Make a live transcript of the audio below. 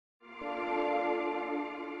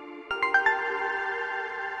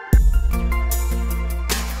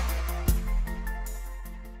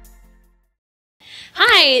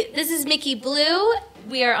Hi, this is Micky Blue.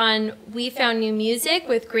 We are on We Found New Music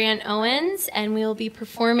with Grant Owens, and we will be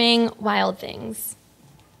performing Wild Things.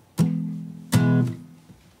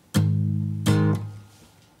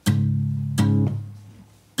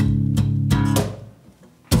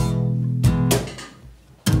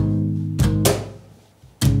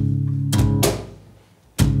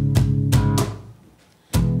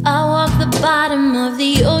 I walk the bottom of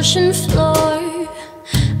the ocean floor.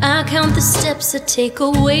 I count the steps I take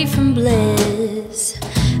away from bliss.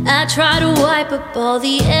 I try to wipe up all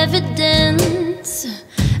the evidence.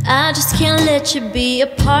 I just can't let you be a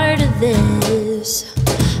part of this.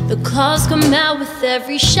 The claws come out with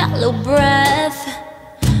every shallow breath.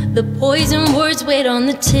 The poison words wait on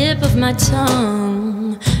the tip of my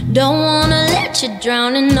tongue. Don't wanna let you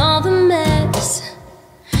drown in all the mess.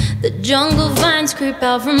 The jungle vines creep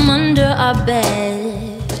out from under our bed.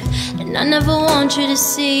 And I never want you to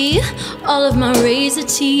see all of my razor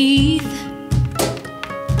teeth.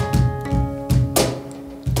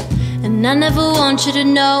 And I never want you to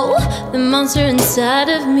know the monster inside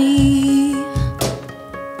of me.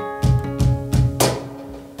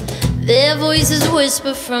 Their voices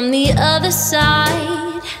whisper from the other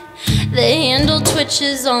side. The handle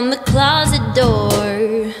twitches on the closet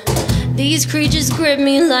door. These creatures grip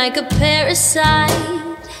me like a parasite.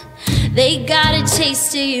 They got a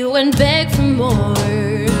taste of you and beg for more.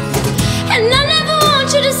 And I never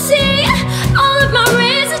want you to see all of my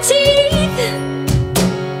razor teeth.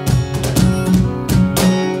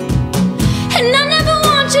 And I never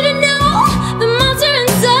want you to know the monster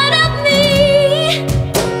inside of me.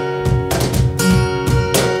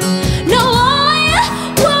 No, I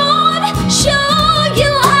won't show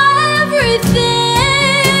you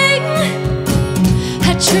everything.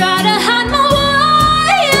 I try to hide my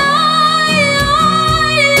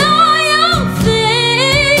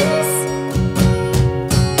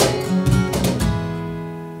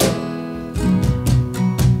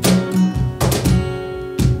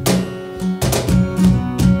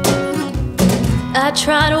I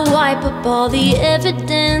try to wipe up all the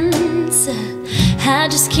evidence. I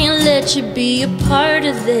just can't let you be a part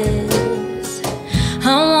of this.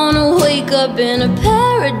 I wanna wake up in a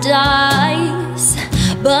paradise,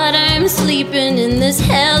 but I'm sleeping in this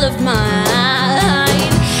hell of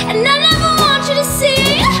mine. And I never want you to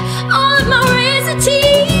see all of my razor teeth.